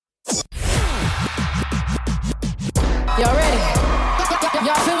Y'all ready?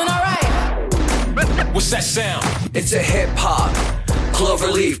 Y'all feeling alright? What's that sound? It's a hip-hop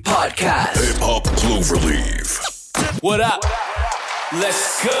Cloverleaf podcast. Hip-hop Cloverleaf. What up?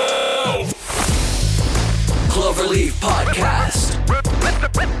 Let's go! Cloverleaf podcast.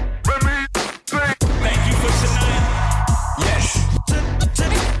 Thank you for tonight. Yes.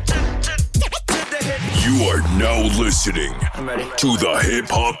 You are now listening to the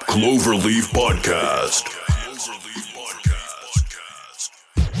Hip-Hop Cloverleaf podcast.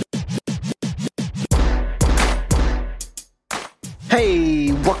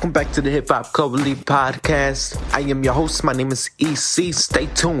 Hey, welcome back to the Hip Hop Cloverleaf podcast. I am your host. My name is EC. Stay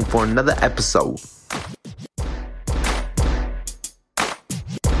tuned for another episode.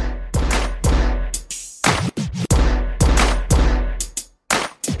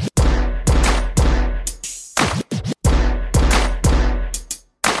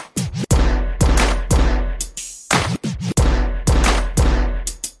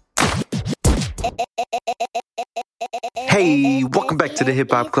 Hey, welcome back to the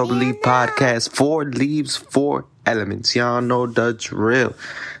Hip Hop Cloverleaf podcast. 4 leaves, 4 elements. Y'all know the drill.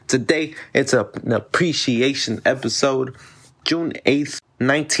 Today, it's an appreciation episode. June 8th,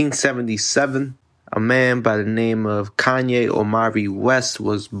 1977. A man by the name of Kanye Omari West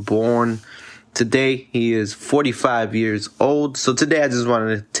was born. Today, he is 45 years old. So today, I just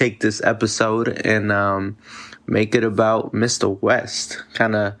wanted to take this episode and make it about Mr. West.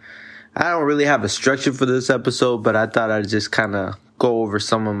 I don't really have a structure for this episode, but I thought I'd just kind of go over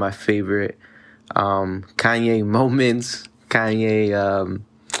some of my favorite Kanye moments, Kanye,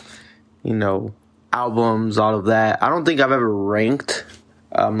 albums, all of that. I don't think I've ever ranked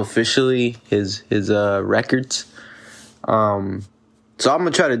officially his records. So I'm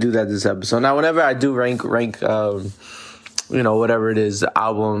gonna try to do that this episode. Now, whenever I do rank, whatever it is,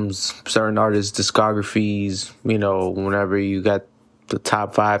 albums, certain artists, discographies, whenever you got the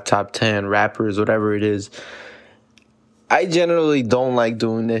top 5, top 10 rappers, whatever it is, I generally don't like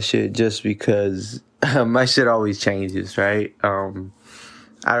doing this shit just because my shit always changes, right? I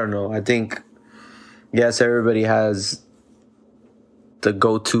don't know. I think, yes, everybody has the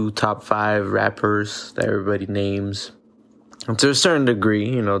go-to top 5 rappers that everybody names. And to a certain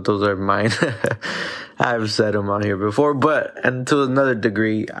degree, those are mine. I've said them on here before, and to another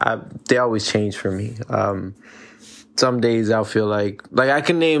degree, they always change for me. Some days I'll feel like I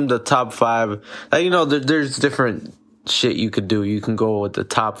can name the top 5. There's different shit you could do. You can go with the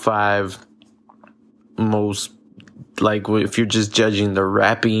top 5 most, if you're just judging the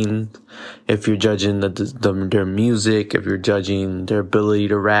rapping, if you're judging their music, if you're judging their ability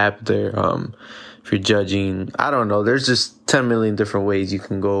to rap, if you're judging, I don't know. There's just 10 million different ways you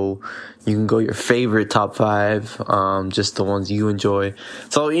can go. You can go your favorite top 5, just the ones you enjoy.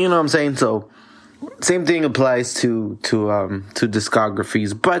 So you know what I'm saying. So. Same thing applies to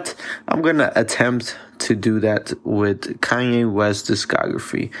discographies, but I'm gonna attempt to do that with Kanye West's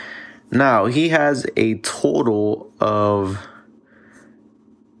discography. Now, he has a total of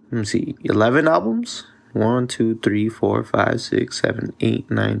 11 albums. 1, 2, 3, 4, 5, 6, 7,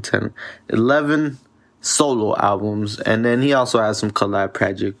 8, 9, 10, 11 solo albums, and then he also has some collab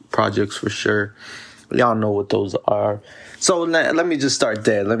projects for sure. Y'all know what those are. So let me just start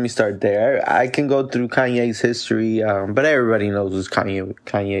there. I can go through Kanye's history, but everybody knows who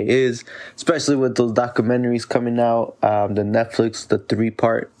Kanye is, especially with those documentaries coming out, the Netflix, the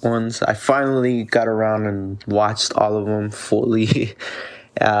 3-part ones. I finally got around and watched all of them fully.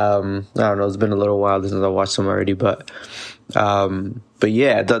 I don't know, it's been a little while since I watched them already, but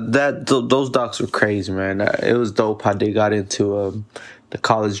yeah, those docs were crazy, man. It was dope how they got into the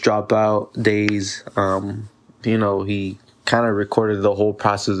college dropout days. He kind of recorded the whole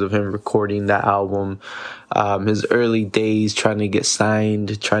process of him recording that album, his early days trying to get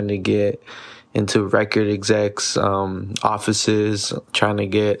signed, trying to get into record execs, offices, trying to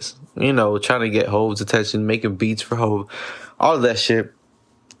get Hov's attention, making beats for Hov, all of that shit.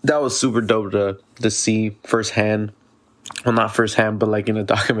 That was super dope to see firsthand. Well, not firsthand, but in a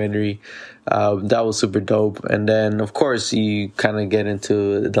documentary. That was super dope. And then, of course, you kind of get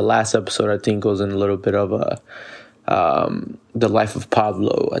into the last episode, I think, goes in a little bit of the life of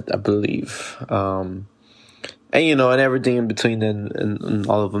Pablo, I believe. And everything in between and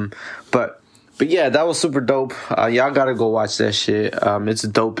all of them. But yeah, that was super dope. Y'all gotta go watch that shit. It's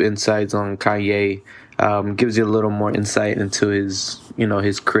dope insights on Kanye. Gives you a little more insight into his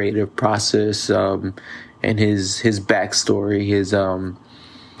creative process, and his backstory, his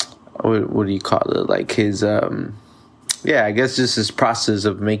what do you call it? I guess just his process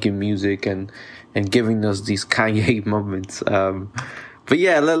of making music and giving us these Kanye moments. But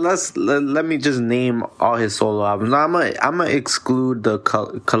yeah, let me just name all his solo albums. Now, I'm gonna exclude the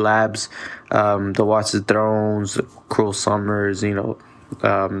collabs, the Watch the Thrones, the Cruel Summers,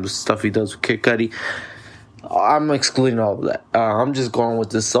 the stuff he does with Kid Cudi. I'm excluding all of that. I'm just going with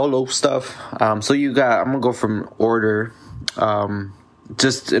the solo stuff. I'm gonna go from order,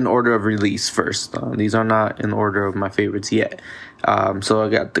 just in order of release first. These are not in order of my favorites yet. So I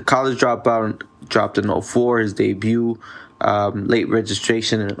got the College Dropout, dropped in 2004, his debut. Late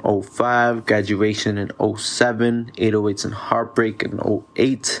Registration in 2005, Graduation in 2007, 808s and Heartbreak in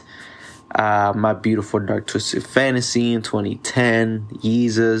 2008, My Beautiful Dark Twisted Fantasy in 2010,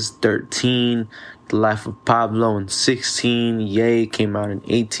 Jeen-Yuhs 13, The Life of Pablo in 16, Ye came out in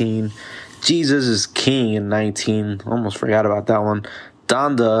 18, Jesus is King in 19, almost forgot about that one,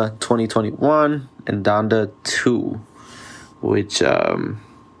 Donda 2021, and Donda 2, which I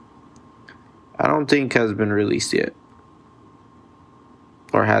don't think has been released yet.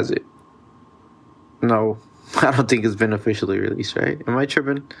 Or has it? No, I don't think it's been officially released, right? Am I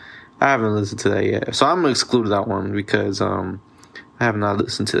tripping? I haven't listened to that yet. So I'm going to exclude that one because I have not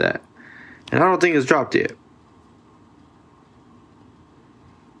listened to that. And I don't think it's dropped yet.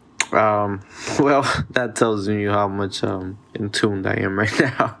 Well, that tells you how much in tune I am right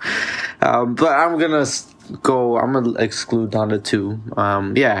now. But I'm going to exclude Donda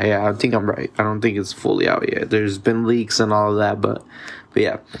 2. Yeah, I think I'm right. I don't think it's fully out yet. There's been leaks and all of that, but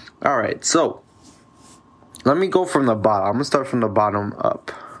yeah. All right, so let me go from the bottom. I'm going to start from the bottom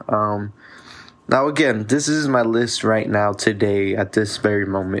up. Now, again, this is my list right now, today, at this very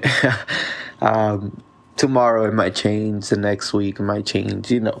moment. Tomorrow it might change. The next week it might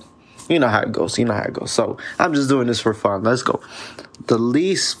change. You know how it goes. So I'm just doing this for fun. Let's go. My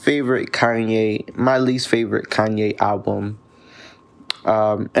least favorite Kanye album.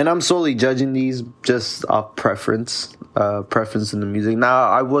 And I'm solely judging these just off preference in the music. Now,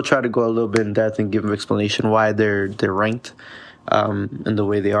 I will try to go a little bit in depth and give an explanation why they're ranked in the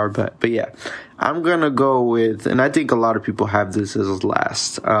way they are. But yeah, I'm going to go with, and I think a lot of people have this as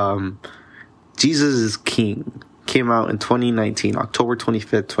last, Jesus is King. Came out in 2019, October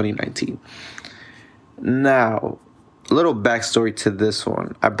 25th, 2019. Now, a little backstory to this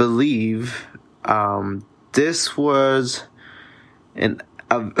one. I believe this was an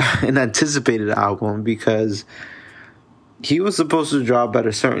anticipated album because he was supposed to drop at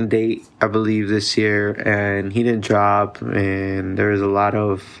a certain date, I believe, this year, and he didn't drop, and there was a lot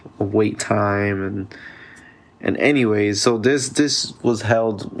of wait time, and anyways, so this was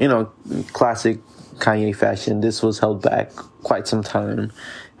held, classic Kanye fashion. This was held back quite some time.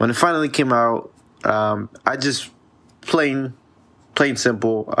 When it finally came out, I just plain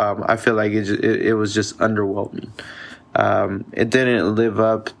simple, I feel like it was just underwhelming. It didn't live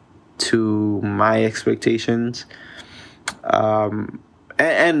up to my expectations.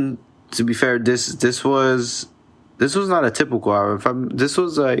 And to be fair, this was not a typical album.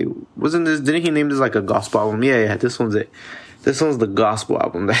 Didn't he name this like a gospel album? Yeah, this one's it. This one's the gospel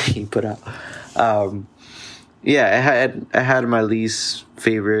album that he put out. It had my least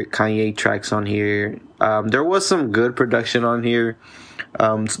favorite Kanye tracks on here. There was some good production on here.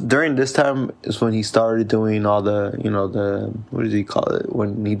 During this time is when he started doing all the, what does he call it?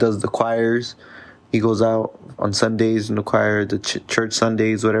 When he does the choirs, he goes out on Sundays in the choir, the church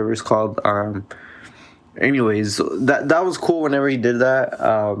Sundays, whatever it's called. Anyways, that was cool whenever he did that.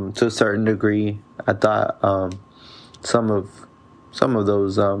 To a certain degree, I thought some of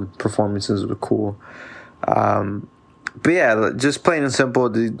those performances were cool. But yeah, just plain and simple,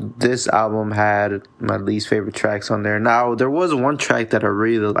 this album had my least favorite tracks on there. Now, there was one track that I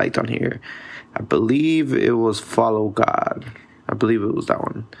really liked on here. I believe it was Follow God. I believe it was that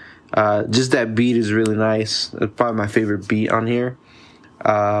one. Just that beat is really nice. It's probably my favorite beat on here.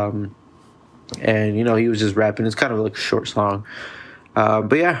 And, he was just rapping. It's kind of like a short song.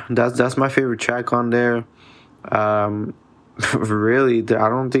 But yeah, that's my favorite track on there. Really, I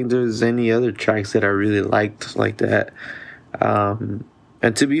don't think there's any other tracks that I really liked like that. And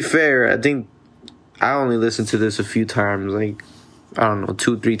to be fair, I think I only listened to this a few times, like, I don't know,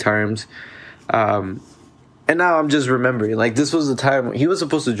 2-3 times. And now I'm just remembering, like, this was the time he was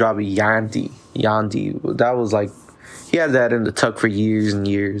supposed to drop a Yandi. That was like, he had that in the tuck for years and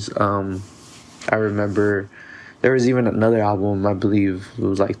years. I remember there was even another album, I believe it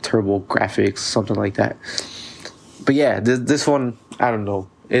was like Turbo Graphics, something like that. But yeah, this one, I don't know.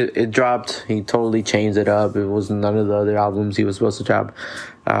 It dropped. He totally changed it up. It was none of the other albums he was supposed to drop.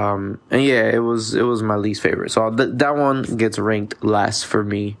 And yeah, it was my least favorite. So that one gets ranked last for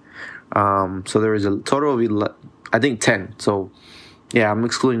me. So there is a total of, I think, 10. So yeah, I'm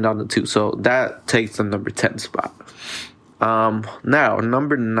excluding down the 2. So that takes the number 10 spot. Now,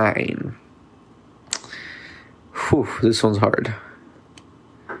 number 9. Whew, this one's hard.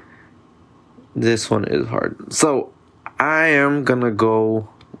 This one is hard. So, I am gonna go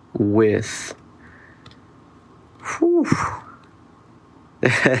with... Whew.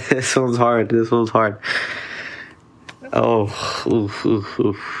 This one's hard. Oh,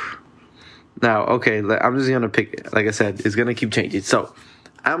 oof. Now, okay, I'm just gonna pick it. Like I said, it's gonna keep changing. So,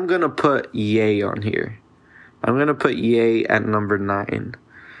 I'm gonna put Ye on here. I'm gonna put Ye at number 9.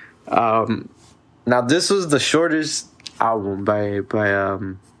 Now, this was the shortest album by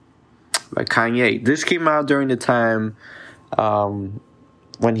Kanye. This came out during the time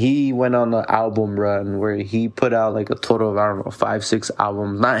when he went on the album run where he put out like a total of, I don't know, 5-6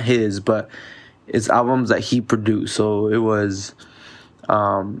 albums. Not his, but it's albums that he produced. So it was,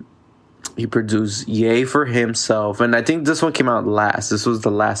 he produced Ye for himself. And I think this one came out last. This was the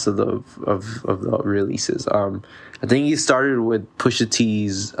last of the releases. I think he started with Pusha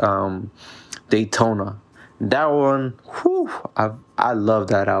T's Daytona. That one, whew, I love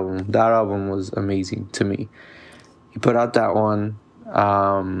that album. That album was amazing to me. He put out that one.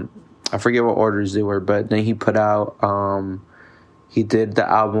 I forget what orders they were, but then he put out, he did the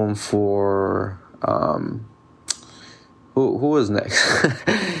album for, who was next?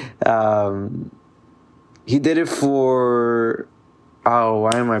 He did it for,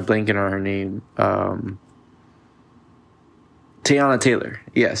 why am I blanking on her name? Teyana Taylor.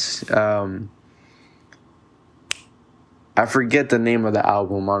 Yes. I forget the name of the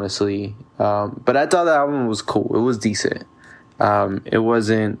album, honestly. But I thought the album was cool. It was decent. It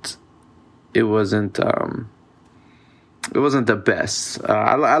wasn't the best.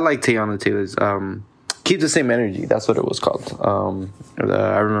 I like Teyana Taylor's Keep the Same Energy. That's what it was called.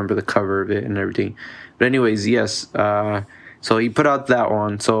 I remember the cover of it and everything. But anyways, yes. So he put out that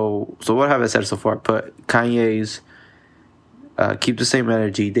one. So what have I said so far? Put Kanye's Keep the Same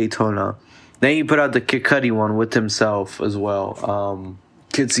Energy, Daytona. Then he put out the Kid Cudi one with himself as well.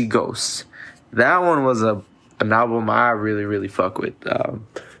 Kids See Ghosts. That one was an album I really, really fuck with.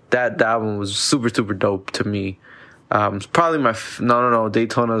 That album was super, super dope to me. It's probably my... No.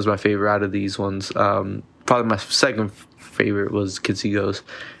 Daytona is my favorite out of these ones. Probably my second favorite was Kids See Ghosts.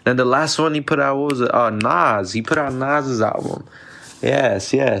 And the last one he put out, what was it? Nas. He put out Nas's album.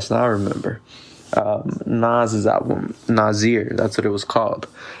 Yes. Now I remember. Nas's album, Nasir, that's what it was called.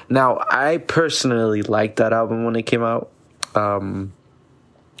 Now, I personally liked that album when it came out. I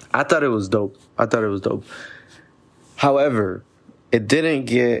thought it was dope. However,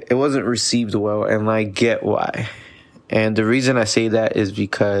 it wasn't received well, and I get why. And the reason I say that is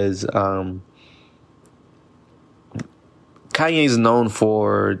because Kanye's known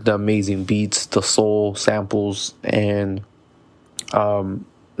for the amazing beats, the soul samples, and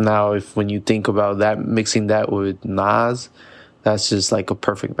now, when you think about that, mixing that with Nas, that's just like a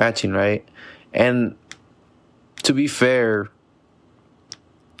perfect matching, right? And to be fair,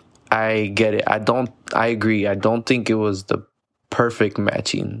 I get it. I agree. I don't think it was the perfect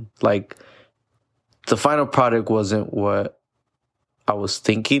matching. Like, the final product wasn't what I was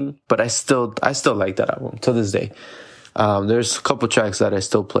thinking, but I still like that album to this day. There's a couple tracks that I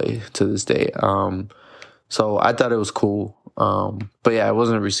still play to this day. So I thought it was cool. But yeah, it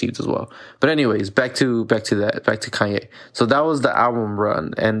wasn't received as well. But anyways, back to Kanye. So that was the album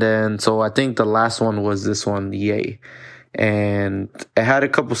run. And then, so I think the last one was this one, Ye. And it had a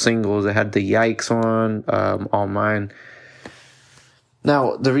couple singles. It had the Yikes one, All Mine.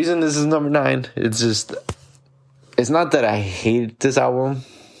 Now, the reason this is number 9, it's not that I hate this album.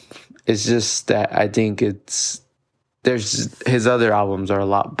 It's just that I think his other albums are a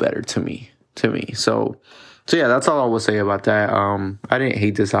lot better to me. So yeah, that's all I will say about that. I didn't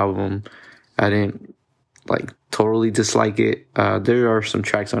hate this album. I didn't totally dislike it. There are some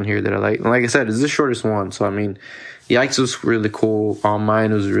tracks on here that I like. And like I said, it's the shortest one. So I mean, Yikes was really cool. All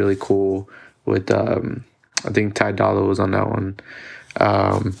Mine was really cool. With I think Ty Dolla was on that one.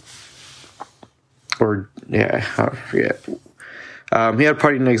 I forget. He had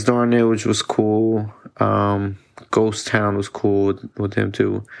Party Next Door on it, which was cool. Ghost Town was cool with him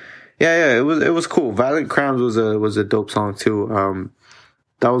too. Yeah, it was cool. Violent Crimes was a dope song too.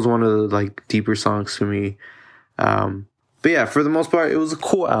 That was one of the deeper songs to me. But yeah, for the most part, it was a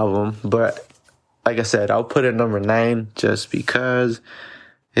cool album. But like I said, I'll put it number 9 just because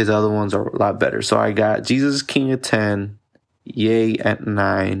his other ones are a lot better. So I got Jesus King at 10, Ye at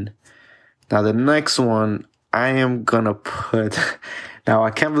 9. Now the next one I am gonna put. Now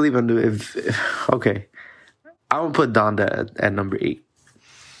I can't believe I'm doing. Okay, I'm gonna put Donda at number 8.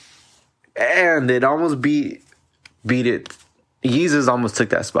 And it almost beat it. Yeezus almost took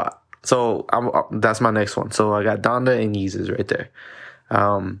that spot. So that's my next one. So I got Donda and Yeezus right there.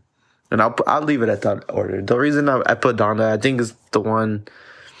 And I'll leave it at that order. The reason I put Donda, I think, is the one.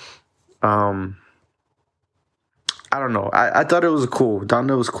 I don't know. I thought it was cool.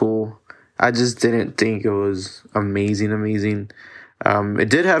 Donda was cool. I just didn't think it was amazing. It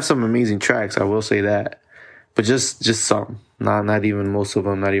did have some amazing tracks, I will say that. But just some. Not even most of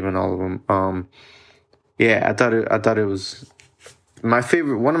them, not even all of them. Yeah, I thought it was my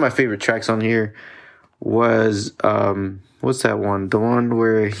favorite. One of my favorite tracks on here was what's that one? The one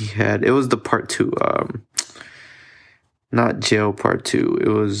where it was the part 2. Not Jail part 2. It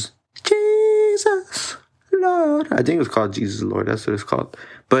was Jesus Lord. I think it was called Jesus Lord. That's what it's called.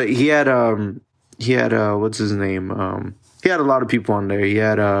 But he had what's his name? He had a lot of people on there. He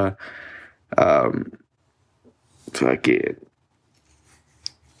had fuck it.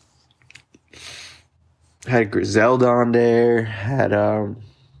 Had Griselda on there. Had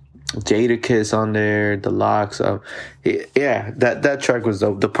Jadakiss on there. The Locks. Yeah, that track was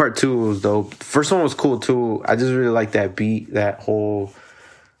dope. The part 2 was dope. The first one was cool too. I just really like that beat.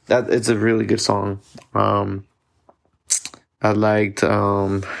 It's a really good song. I liked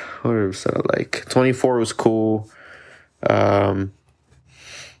what else did I like? 24 was cool. The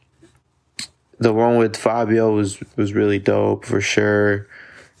one with Fabio was really dope for sure.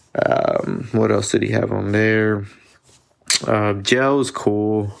 What else did he have on there? Jail was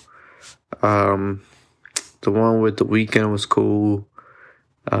cool. The one with The Weeknd was cool.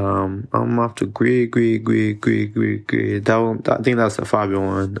 I'm off to Grid. That one, I think that's the Fabio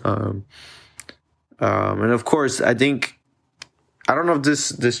one. And of course, I don't know if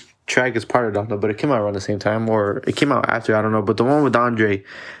this track is part of Donda, but it came out around the same time, or it came out after, I don't know. But the one with Andre,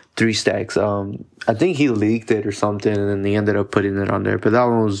 3 Stacks, I think he leaked it or something, and then they ended up putting it on there. But that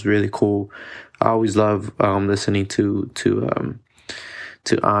one was really cool. I always love listening to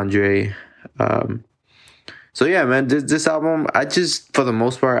Andre. So yeah, man, this album, for the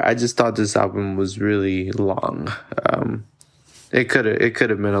most part, I just thought this album was really long. It could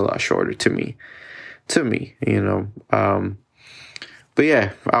have been a lot shorter to me, you know. But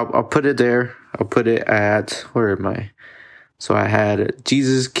yeah, I'll put it there. I'll put it at, where am I? So I had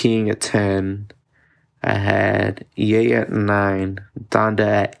Jesus King at 10. I had Ye at 9. Donda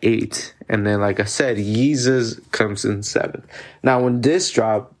at 8. And then, like I said, Yeezus comes in 7. Now, when this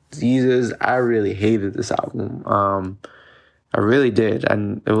dropped, Yeezus, I really hated this album. I really did.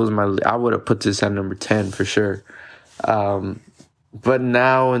 And I would have put this at number 10 for sure. But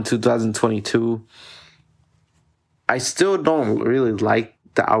now in 2022, I still don't really like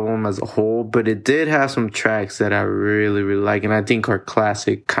the album as a whole, but it did have some tracks that I really, really like, and I think are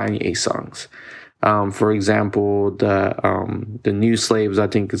classic Kanye songs. For example, the New Slaves, I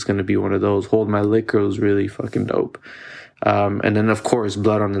think is going to be one of those. Hold My Liquor was really fucking dope. And then, of course,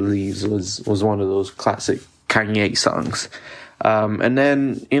 Blood on the Leaves was one of those classic Kanye songs. And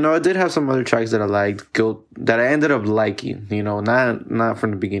then, you know, it did have some other tracks that I liked, that I ended up liking, you know, not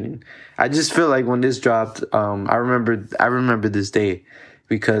from the beginning. I just feel like when this dropped, I remember this day,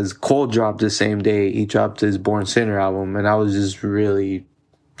 because Cole dropped the same day he dropped his Born Sinner album, and I was just really,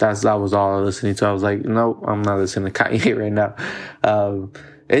 that was all I was listening to. I was like, no, I'm not listening to Kanye right now.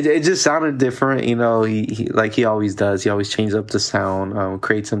 It just sounded different, you know. He like he always does. He always changes up the sound,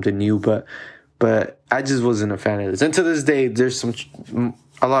 creates something new. But I just wasn't a fan of this. And to this day, there's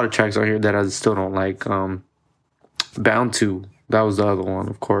a lot of tracks on here that I still don't like. Bound to, that was the other one,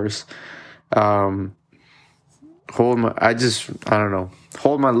 of course. I don't know.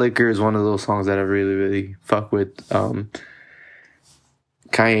 Hold My Liquor is one of those songs that I really, really fuck with.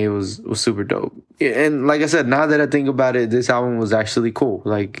 Kanye was super dope. And like I said, now that I think about it, this album was actually cool.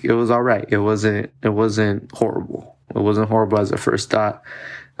 Like, it was all right. It wasn't horrible. It wasn't horrible as I first thought.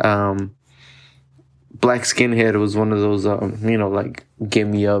 Black Skinhead was one of those, you know, like, get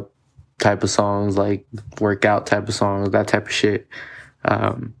me up type of songs, like workout type of songs, that type of shit.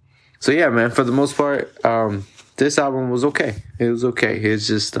 So yeah, man, for the most part, this album was okay. It was okay. It's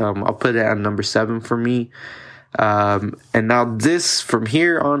just, I'll put it at number 7 for me. And now this, from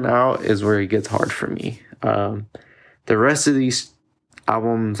here on out, is where it gets hard for me. The rest of these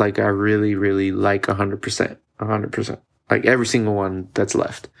albums, like, I really, really like 100%. Like, every single one that's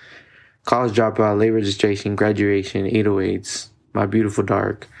left. College Dropout, Late Registration, Graduation, 808s, My Beautiful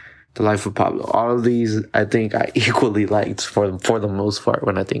Dark, The Life of Pablo. All of these, I think I equally liked for the most part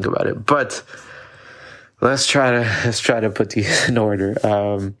when I think about it. But let's try to put these in order.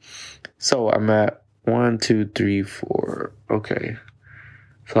 So I'm at 1, 2, 3, 4. Okay.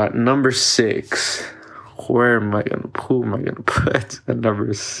 So at number 6, who am I gonna put at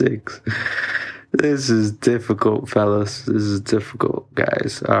number 6? This is difficult, fellas. This is difficult,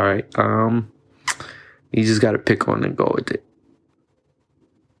 guys. All right. You just got to pick one and go with it.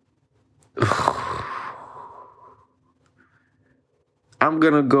 I'm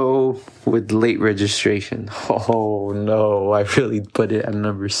going to go with Late Registration. Oh, no. I really put it at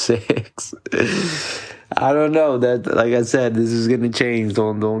number 6. I don't know. That, like I said, this is going to change.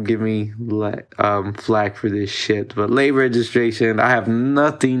 Don't give me flack for this shit. But Late Registration, I have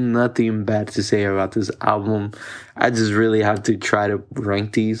nothing bad to say about this album. I just really have to try to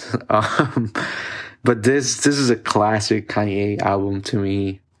rank these. But this is a classic Kanye album to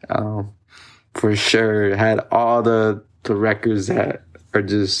me. For sure. It had all the records that are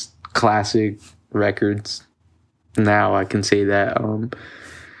just classic records. Now I can say that.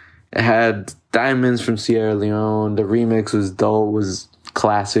 It had Diamonds from Sierra Leone. The remix was dope. Was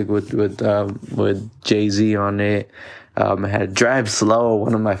classic with Jay-Z on it. It had Drive Slow,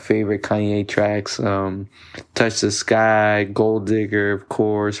 one of my favorite Kanye tracks. Touch the Sky, Gold Digger, of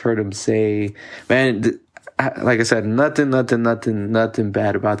course. Heard Him Say. Man, like I said, nothing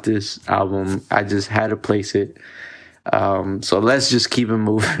bad about this album. I just had to place it. So let's just keep it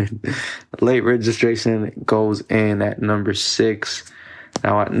moving. Late Registration goes in at number 6.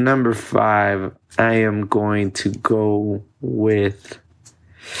 Now at number 5, I am going to go with...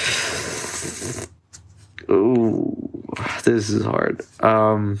 Ooh, this is hard.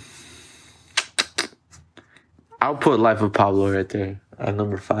 I'll put Life of Pablo right there at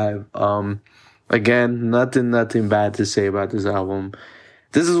number 5. Again, nothing bad to say about this album.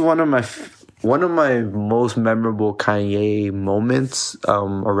 This is one of my most memorable Kanye moments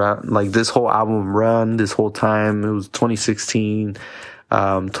around, like, this whole album run, this whole time. It was 2016,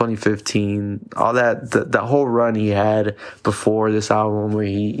 2015, all that whole run he had before this album, where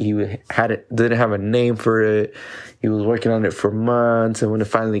he didn't have a name for it. He was working on it for months, and when it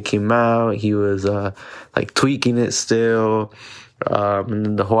finally came out, he was like tweaking it still. And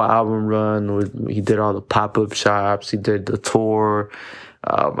then the whole album run, he did all the pop-up shops, he did the tour.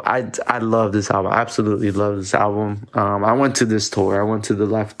 I love this album. I absolutely love this album. I went to this tour. I went to the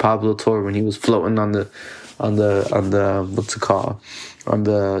Life of Pablo tour when he was floating on the what's it called, on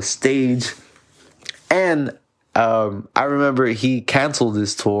the stage. And I remember he canceled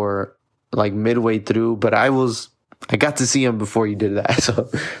this tour like midway through, but I got to see him before he did that.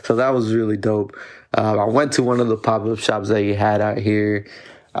 So that was really dope. I went to one of the pop-up shops that he had out here.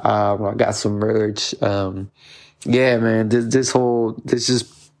 I got some merch. Yeah, man, this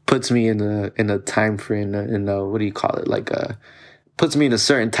just puts me in a time frame, what do you call it? Like, puts me in a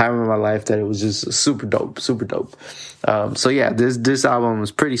certain time in my life that it was just super dope. So yeah, this album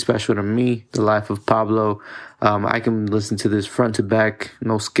was pretty special to me, The Life of Pablo. I can listen to this front to back,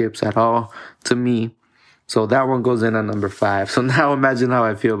 no skips at all to me. So that one goes in at number 5. So now imagine how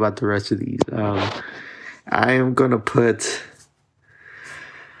I feel about the rest of these. I am gonna put,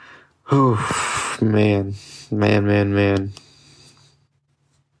 man.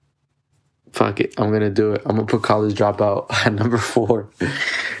 Fuck it. I'm going to do it. I'm going to put College Dropout at number 4.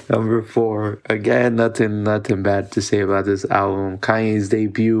 Number 4. Again, nothing bad to say about this album. Kanye's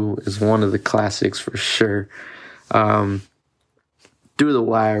debut is one of the classics for sure. Through the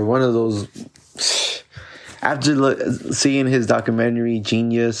Wire, one of those... After seeing his documentary,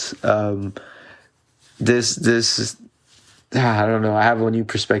 Jeen-Yuhs, this I don't know. I have a new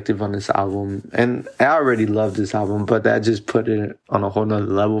perspective on this album, and I already loved this album, but that just put it on a whole nother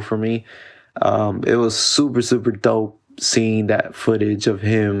level for me. It was super dope seeing that footage of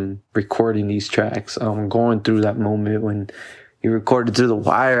him recording these tracks. Going through that moment when he recorded Through the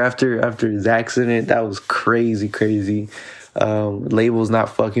Wire after his accident. That was crazy. Labels not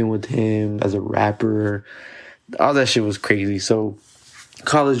fucking with him as a rapper. All that shit was crazy. So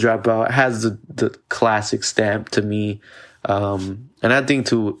College Dropout has the classic stamp to me. And I think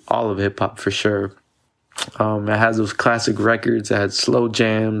to all of hip hop for sure. It has those classic records. It had Slow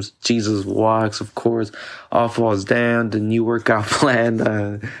Jams, Jesus Walks, of course, All Falls Down, The New Workout Plan.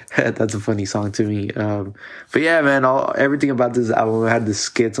 That's a funny song to me. But yeah, man, everything about this album, it had the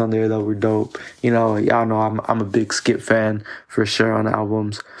skits on there that were dope. You know, y'all know I'm a big skit fan for sure on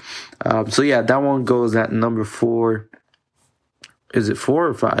albums. So yeah, that one goes at number 4. Is it 4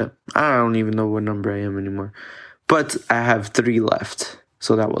 or 5? I don't even know what number I am anymore. But I have 3 left.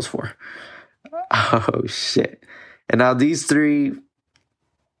 So that was 4. Oh, shit. And now these 3,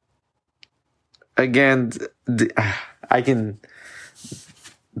 again, I can,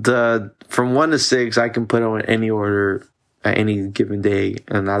 from 1 to 6, I can put them in any order at any given day,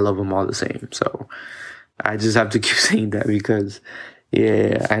 and I love them all the same. So I just have to keep saying that because,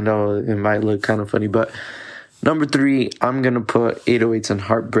 yeah, I know it might look kind of funny, but Number 3, I'm going to put 808s and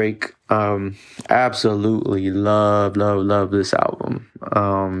Heartbreak. Absolutely love this album.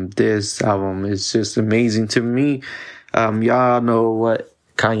 This album is just amazing to me. Y'all know what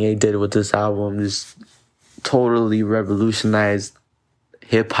Kanye did with this album. Just totally revolutionized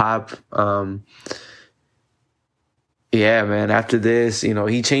hip-hop. Yeah, man, after this,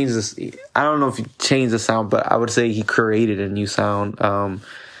 he changed this. I don't know if he changed the sound, but I would say he created a new sound.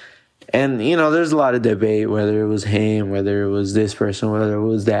 And, there's a lot of debate whether it was him, whether it was this person, whether it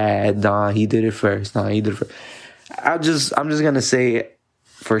was that. Nah, he did it first. Nah, he did it first. I'm just going to say,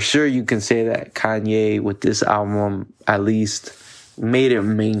 for sure you can say that Kanye, with this album, at least made it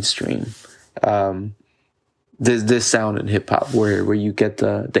mainstream. This sound in hip-hop where you get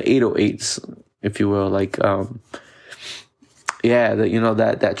the 808s, if you will, like... Yeah, that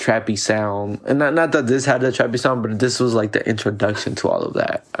trappy sound, and not that this had that trappy sound, but this was like the introduction to all of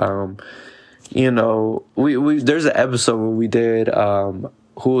that. We there's an episode where we did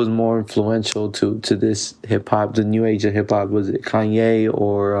who was more influential to this hip hop, the new age of hip hop. Was it Kanye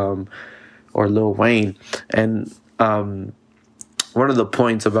or Lil Wayne? And one of the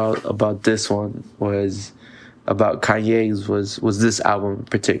points about this one was about Kanye's was this album in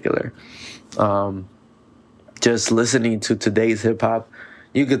particular. Just listening to today's hip-hop,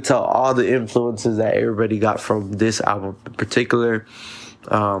 you could tell all the influences that everybody got from this album in particular.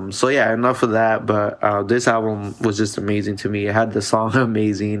 So yeah, enough of that, but this album was just amazing to me. It had the song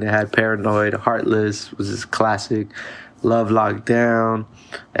Amazing, it had Paranoid, Heartless was this classic, Love Lockdown,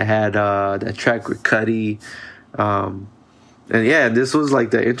 it had that track with Cudi, and yeah, this was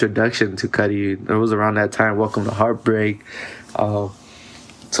like the introduction to Cudi. It was around that time, Welcome to Heartbreak.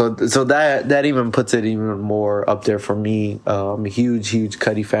 So that even puts it even more up there for me. I'm a huge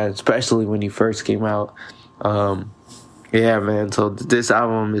Cudi fan, especially when he first came out. Yeah, man. So this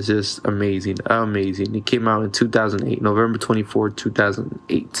album is just amazing. It came out in 2008, November 24th,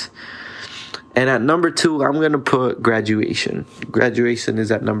 2008. And at number 2, I'm going to put Graduation. Graduation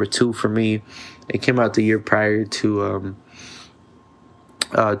is at number 2 for me. It came out the year prior to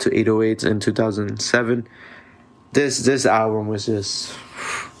 808s in 2007. This album was just...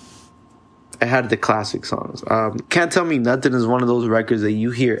 It had the classic songs. Can't Tell Me Nothing is one of those records that you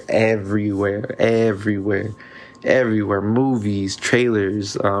hear everywhere. Movies,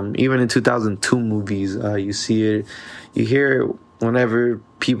 trailers, even in 2002 movies, you see it. You hear it whenever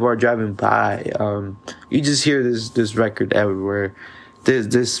people are driving by. You just hear this record everywhere.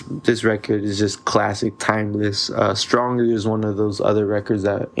 This record is just classic, timeless. Stronger is one of those other records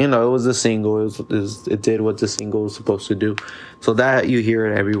that, it was a single. It did what the single was supposed to do. So that you hear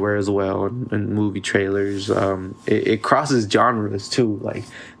it everywhere as well, in movie trailers. It crosses genres too. Like,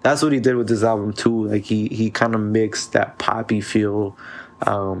 that's what he did with this album too. Like, he kind of mixed that poppy feel,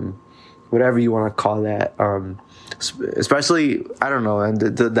 whatever you want to call that. Especially, I don't know, and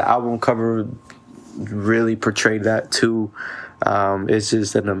the album cover really portrayed that too. It's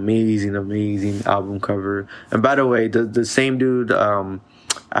just an amazing album cover. And by the way, the same dude,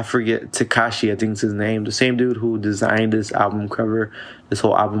 I forget, Tekashi, I think is his name. The same dude who designed this album cover, this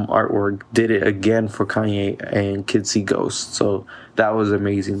whole album artwork, did it again for Kanye and Kids See Ghosts. So that was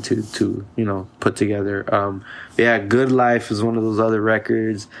amazing to put together. Yeah, Good Life is one of those other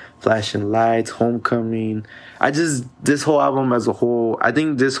records. Flashing Lights, Homecoming. This whole album as a whole, I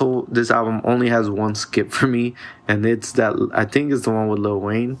think this album only has one skip for me, and it's that, I think it's the one with Lil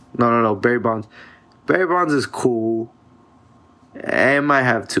Wayne. No, Barry Bonds. Barry Bonds is cool. It might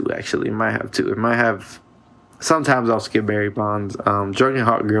have two, actually. It might have, sometimes I'll skip Barry Bonds. Drunk and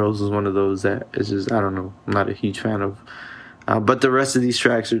Hot Girls is one of those that is just, I don't know, I'm not a huge fan of. But the rest of these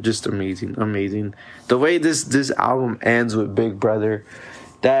tracks are just amazing. The way this album ends with Big Brother,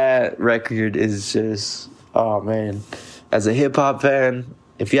 that record is just, oh man. As a hip hop fan,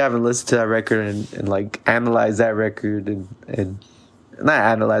 if you haven't listened to that record and like analyze that record and not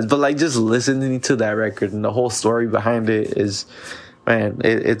analyze, but like just listening to that record and the whole story behind it is, man,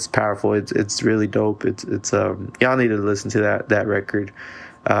 it's powerful. It's really dope. It's y'all need to listen to that record.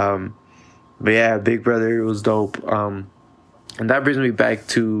 But yeah, Big Brother was dope. And that brings me back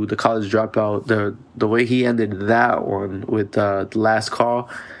to The College Dropout. The way he ended that one with The Last Call,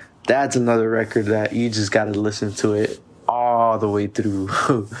 that's another record that you just got to listen to it all the way through.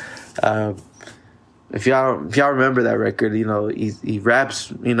 If y'all remember that record, he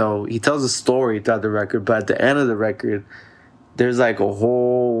raps, he tells a story throughout the record, but at the end of the record, there's like a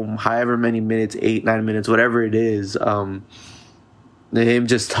whole however many minutes, 8-9 minutes, whatever it is, him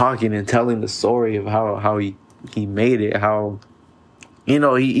just talking and telling the story of how he made it, how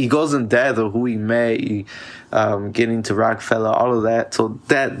he goes in depth of who he met, getting to Rockefeller, all of that. So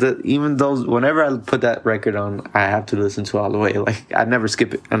even those, whenever I put that record on, I have to listen to it all the way. Like, I never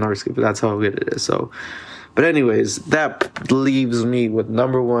skip it. That's how good it is. So, but anyways, that leaves me with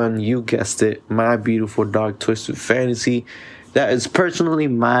number one. You guessed it, My Beautiful Dark Twisted Fantasy. That is personally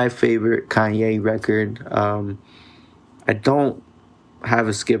my favorite Kanye record. I don't have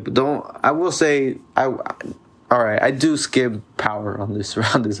a skip. I will say all right, I do skip Power on this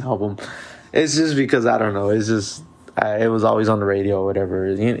album. It's just because I don't know. It's just it was always on the radio or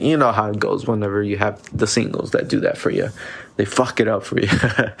whatever. You know how it goes whenever you have the singles that do that for you. They fuck it up for you.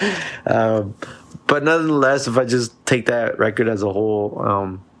 But nonetheless, if I just take that record as a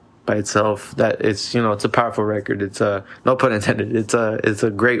whole, by itself, that it's a powerful record. It's no pun intended. It's a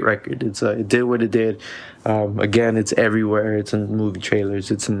great record. It did what it did. Again, it's everywhere. It's in movie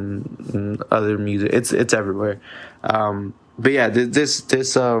trailers. It's in other music. It's everywhere. But yeah,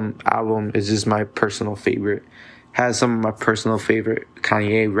 this album is just my personal favorite. Has some of my personal favorite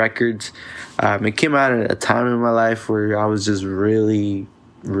Kanye records. It came out at a time in my life where I was just really,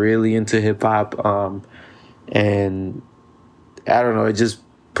 really into hip hop. And I don't know. It just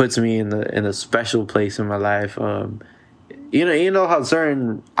puts me in a special place in my life. You know how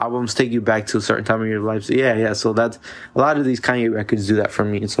certain albums take you back to a certain time in your life. So yeah. So that's a lot of these Kanye records do that for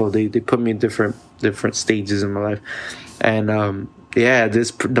me. So they put me in different stages in my life, and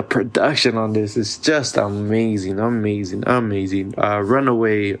the production on this is just amazing.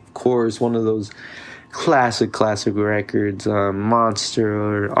 Runaway, of course, one of those classic records.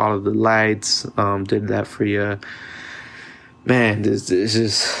 Monster, All of the Lights, did that for you. Man, this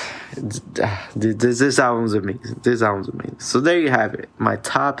album's amazing. So there you have it. My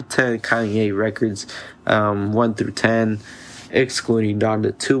top 10 Kanye records, 1 through 10, excluding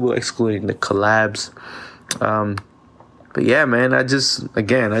Don Tuba, excluding the collabs. But yeah, man, I just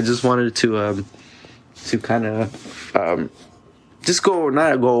wanted to kind of just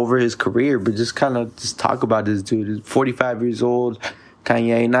not go over his career, but just kind of just talk about this dude. He's 45 years old.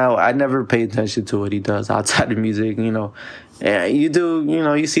 Kanye. Now, I never pay attention to what he does outside of music, Yeah, you do,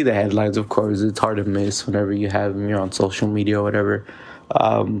 you see the headlines, of course. It's hard to miss whenever you're on social media or whatever.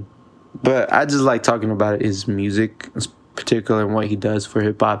 But I just like talking about his music, in particular, and what he does for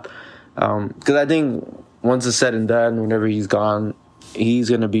hip-hop. Because I think once it's said and done, whenever he's gone, he's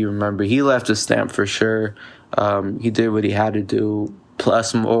going to be remembered. He left a stamp for sure. He did what he had to do,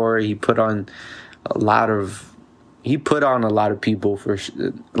 plus more. He put on a lot of people for,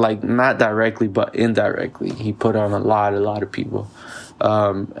 like, not directly but indirectly. He put on a lot of people,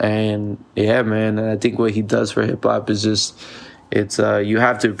 and yeah, man. And I think what he does for hip hop is just, it's you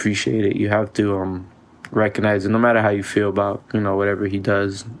have to appreciate it. You have to recognize it, no matter how you feel about whatever he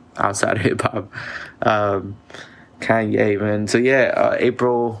does outside of hip hop. Kanye, man. So yeah,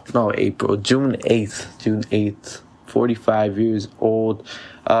 June 8th, 45 years old.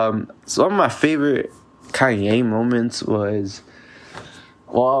 Some of my favorite Kanye moments was,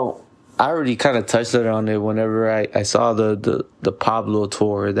 well, I already kind of touched on it whenever I saw the Pablo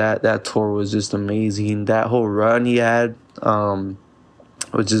tour. That tour was just amazing. That whole run he had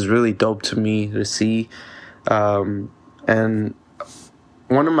was just really dope to me to see. And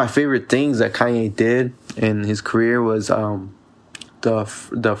one of my favorite things that Kanye did in his career was the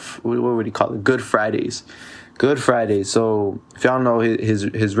what would he call it? Good Fridays. Good Fridays. So if y'all know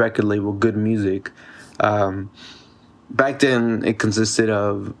his record label, Good Music. Back then it consisted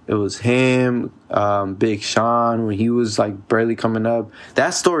of, it was him, Big Sean when he was like barely coming up. That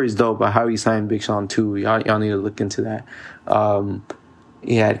story's dope about how he signed Big Sean too. Y'all need to look into that.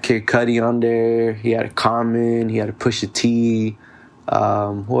 He had Kid Cudi on there. He had Common. He had a Pusha T.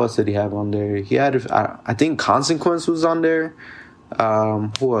 Who else did he have on there? He had, I think Consequence was on there.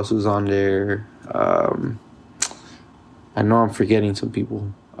 Who else was on there? I know I'm forgetting some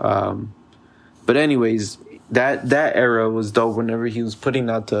people. But anyways, that era was dope whenever he was putting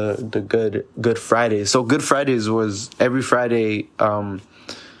out the Good Fridays. So Good Fridays was every Friday.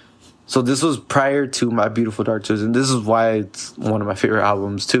 So this was prior to My Beautiful Dark Twisted, and this is why it's one of my favorite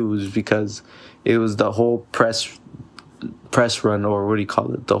albums too, is because it was the whole press run, or what do you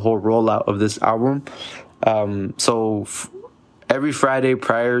call it? The whole rollout of this album. So every Friday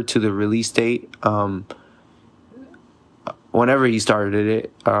prior to the release date, whenever he started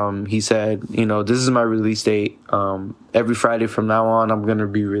it, he said, this is my release date. Every Friday from now on, I'm going to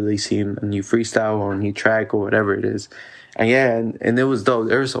be releasing a new freestyle or a new track or whatever it is. And yeah, and it was dope.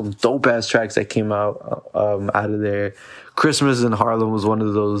 There were some dope-ass tracks that came out of there. Christmas in Harlem was one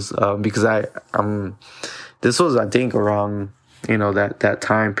of those, because this was, I think, around, that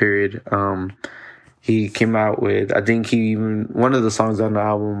time period. He came out with, I think he even, one of the songs on the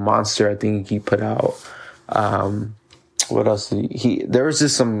album, Monster, I think he put out. What else did he there was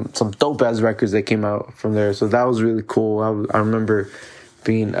just some dope ass records that came out from there. So that was really cool. I remember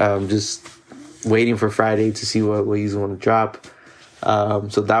being just waiting for Friday to see what he's going to drop.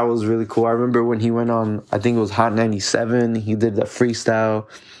 So that was really cool. I remember when he went on, I think it was Hot 97, he did the freestyle.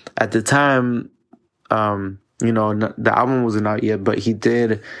 At the time, the album wasn't out yet, but he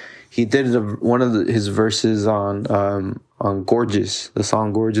did one of his verses on Gorgeous, the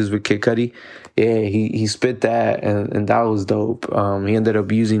song Gorgeous with Kid Cudi. Yeah, he spit that, and that was dope. He ended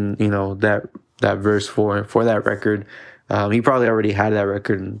up using, that verse for that record. He probably already had that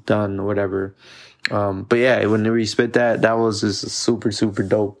record done or whatever. But yeah, when he spit that was just a super, super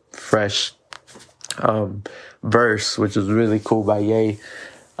dope, fresh verse, which was really cool by Ye.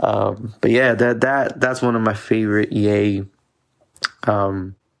 But yeah, that's one of my favorite Ye,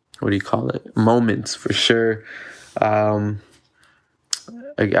 moments for sure.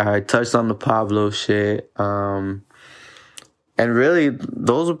 I touched on the Pablo shit. And really,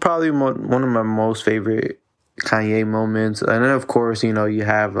 those are probably one of my most favorite Kanye moments. And then, of course, you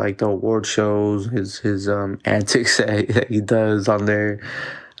have like the award shows, his antics that he does on there.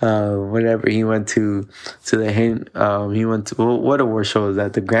 Whenever he went to the he went to, what award show was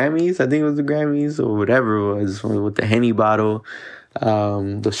that? The Grammys? I think it was the Grammys or whatever it was, with the Henny bottle,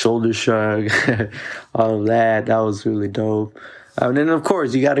 the shoulder shrug, all of that. That was really dope. And then, of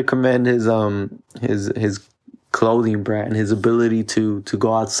course, you got to commend his clothing brand, his ability to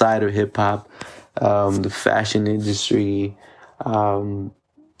go outside of hip hop, the fashion industry, and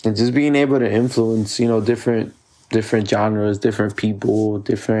just being able to influence, different genres, different people,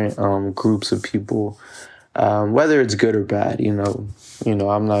 different groups of people, whether it's good or bad.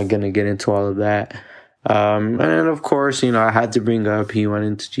 I'm not gonna get into all of that. And then, of course, I had to bring up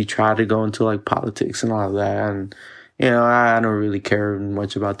he tried to go into like politics and all of that, and I don't really care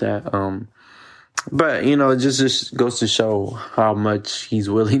much about that. But it just goes to show how much he's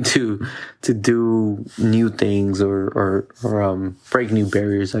willing to do new things or break new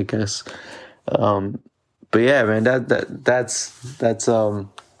barriers, I guess. But yeah, man, that's I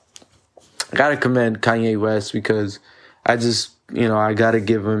gotta commend Kanye West, because I just I gotta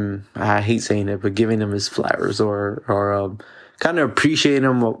give him, I hate saying it, but giving him his flowers or kind of appreciating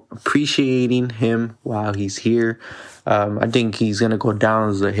him while he's here. I think he's gonna go down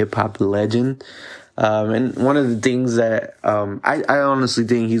as a hip hop legend. And one of the things that I honestly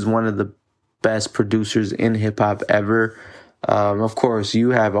think he's one of the best producers in hip hop ever. Of course, you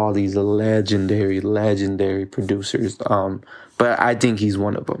have all these legendary producers. But I think he's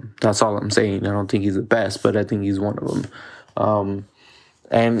one of them. That's all I'm saying. I don't think he's the best, but I think he's one of them.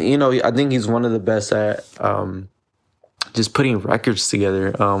 And I think he's one of the best at just putting records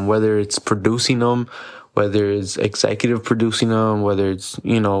together. Whether it's producing them, whether it's executive producing them, whether it's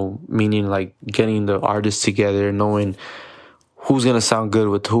meaning like getting the artists together, knowing who's gonna sound good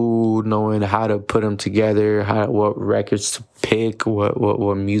with who, knowing how to put them together, what records to pick,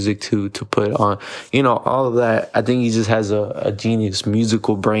 what music to put on, all of that. I think he just has a genius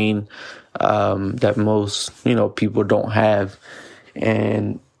musical brain that most people don't have,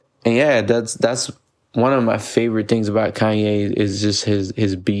 and yeah, that's one of my favorite things about Kanye is just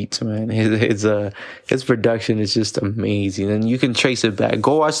his beats, man. His production is just amazing, and you can trace it back.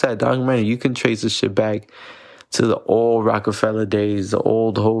 Go watch that documentary. You can trace this shit back to the old Rockefeller days, the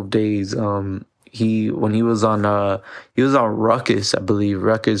old Hove days. When he was on Ruckus, I believe,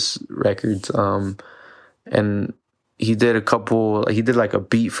 Ruckus Records. And he did like a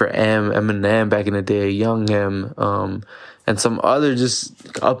beat for Eminem back in the day, Young M, and some other just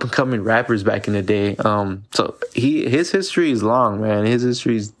up and coming rappers back in the day. So his history is long, man. His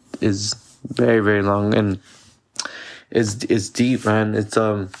history is very, very long, and it's deep, man.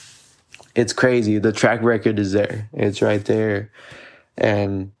 It's crazy. The track record is there. It's right there.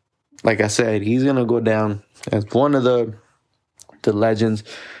 And like I said, he's going to go down as one of the legends.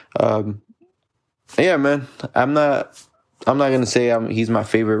 Yeah, man, I'm not going to say he's my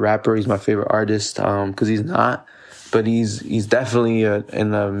favorite rapper. He's my favorite artist. 'Cause he's not, but he's definitely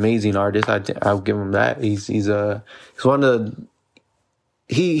an amazing artist. I'll give him that. He's one of the,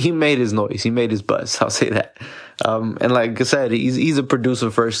 he made his noise. He made his buzz. I'll say that. And like I said, he's a producer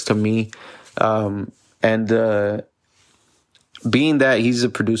first to me. And being that he's a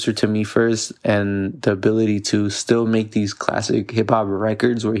producer to me first, and the ability to still make these classic hip hop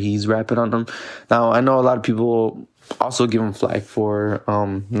records where he's rapping on them. Now, I know a lot of people also give him flack for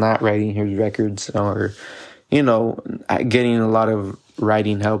not writing his records, or getting a lot of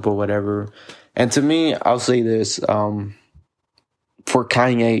writing help or whatever. And to me, I'll say this, for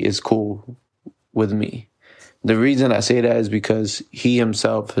Kanye, is cool. with me. The reason I say that is because he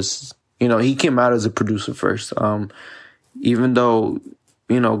himself has, he came out as a producer first. Even though,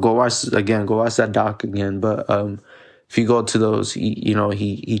 go watch that doc again. But if you go to those,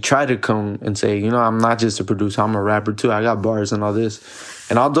 he tried to come and say, I'm not just a producer, I'm a rapper too. I got bars and all this.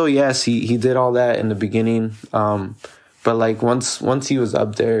 And although, yes, he did all that in the beginning, but like once he was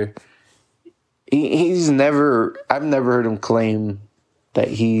up there, I've never heard him claim that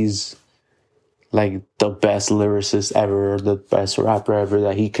he's like the best lyricist ever, or the best rapper ever,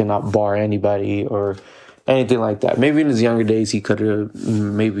 that he cannot bar anybody or anything like that. Maybe in his younger days he could have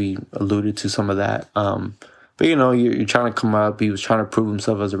maybe alluded to some of that. But you're trying to come up. He was trying to prove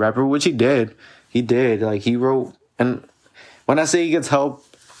himself as a rapper, which he did. He did. Like, he wrote, and when I say he gets help,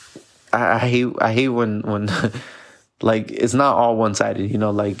 I hate when like, it's not all one-sided,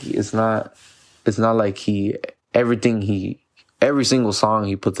 like it's not like every single song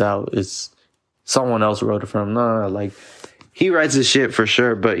he puts out is someone else wrote it for him. No, like, he writes his shit for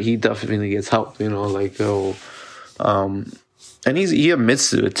sure, but he definitely gets help, and he admits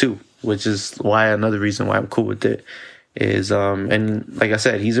to it too, which is another reason why I'm cool with it is, and like I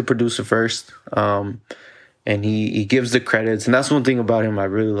said, he's a producer first, and he gives the credits, and that's one thing about him I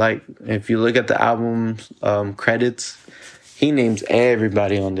really like. If you look at the album credits, he names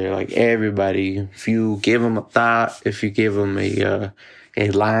everybody on there, like everybody. If you give him a thought, if you give him a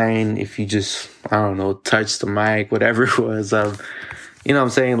line, if you just, I don't know, touch the mic, whatever it was, what I'm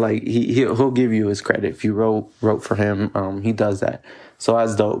saying? Like, he'll give you his credit. If you wrote for him, he does that. So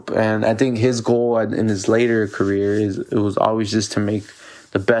that's dope. And I think his goal in his later career it was always just to make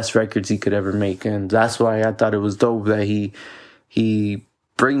the best records he could ever make. And that's why I thought it was dope that he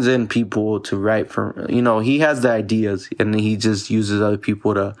brings in people to write for, he has the ideas and he just uses other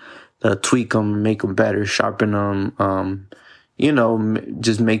people to tweak them, make them better, sharpen them,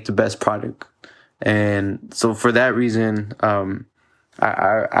 just make the best product. And so for that reason, I'm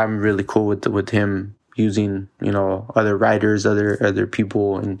really cool with him using, other writers, other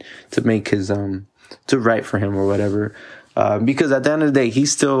people, and to make his, to write for him or whatever. Because at the end of the day,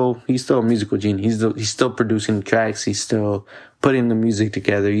 he's still a musical genius. He's still producing tracks. He's still putting the music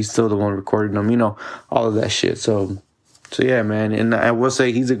together. He's still the one recording them, all of that shit. So yeah, man. And I will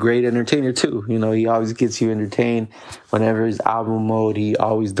say he's a great entertainer too. He always gets you entertained. Whenever his album mode, he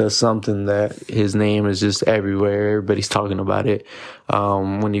always does something that his name is just everywhere. Everybody's talking about it.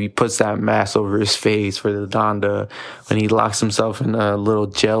 When he puts that mask over his face for the Donda, when he locks himself in a little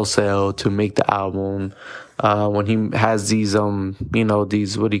jail cell to make the album, when he has these,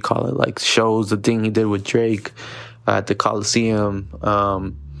 these, what do you call it? Like shows, the thing he did with Drake at the Coliseum,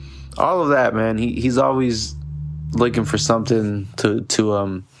 all of that, man. He's always looking for something to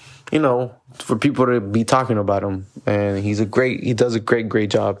for people to be talking about him, and he does a great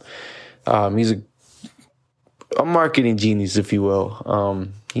job. He's a marketing genius, if you will.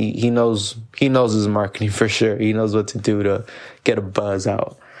 He knows his marketing for sure. He knows what to do to get a buzz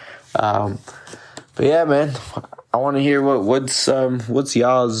out. But yeah, man, I want to hear what's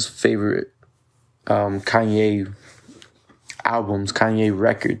y'all's favorite Kanye albums, Kanye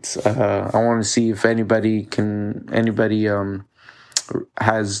records. I want to see if anybody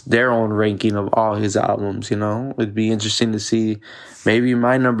has their own ranking of all his albums. It'd be interesting to see. Maybe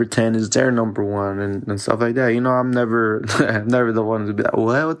my number 10 is their number 1 and stuff like that. I'm never the one to be like,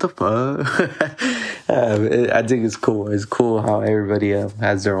 what the fuck? I think it's cool. It's cool how everybody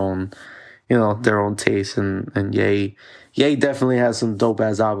has their own, their own taste, and Ye definitely has some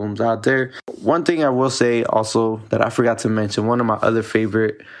dope-ass albums out there. One thing I will say also that I forgot to mention, one of my other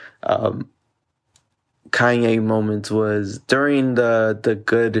favorite Kanye moments was during the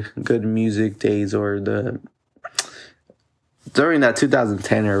good music days, or during that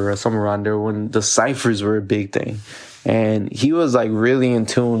 2010 era, somewhere around there, when the cyphers were a big thing. And he was like really in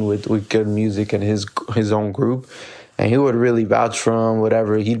tune with good music and his own group. And he would really vouch for him,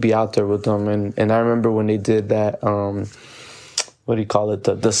 whatever. He'd be out there with them. And I remember when they did that, what do you call it?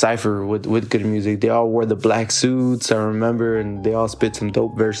 The cypher with good music. They all wore the black suits, I remember, and they all spit some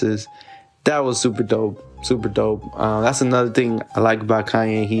dope verses. That was super dope. Super dope. That's another thing I like about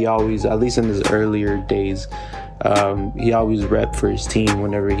Kanye. He always, at least in his earlier days, he always repped for his team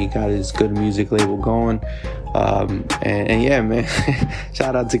whenever he got his good music label going. And yeah, man,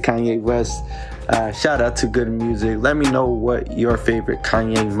 shout out to Kanye West. Shout out to good music. Let me know what your favorite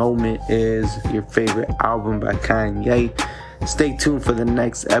Kanye moment is, your favorite album by Kanye. Stay tuned for the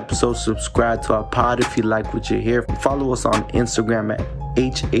next episode. Subscribe to our pod if you like what you hear. Follow us on Instagram at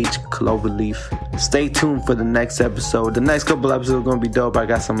HHCloverleaf. Stay tuned for the next episode. The next couple episodes are going to be dope. I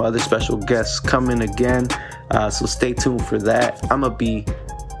got some other special guests coming again. So stay tuned for that. I'm going to be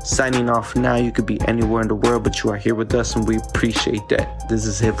Signing off now. You could be anywhere in the world, but you are here with us, and we appreciate that. This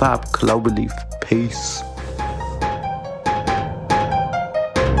is Hip Hop Cloverleaf. Peace.